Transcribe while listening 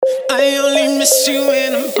I only miss you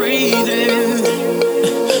when I'm breathing.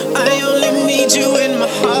 I only need you when my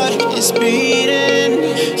heart is beating.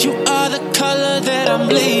 You are the color that I'm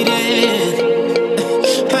bleeding.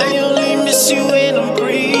 I only miss you when I'm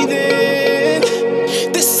breathing.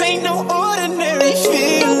 This ain't no ordinary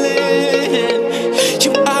feeling.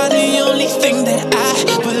 You are the only thing that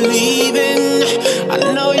I believe in.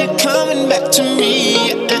 I know you're coming back to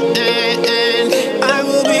me, and I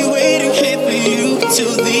will be waiting here for you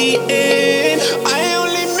till the end.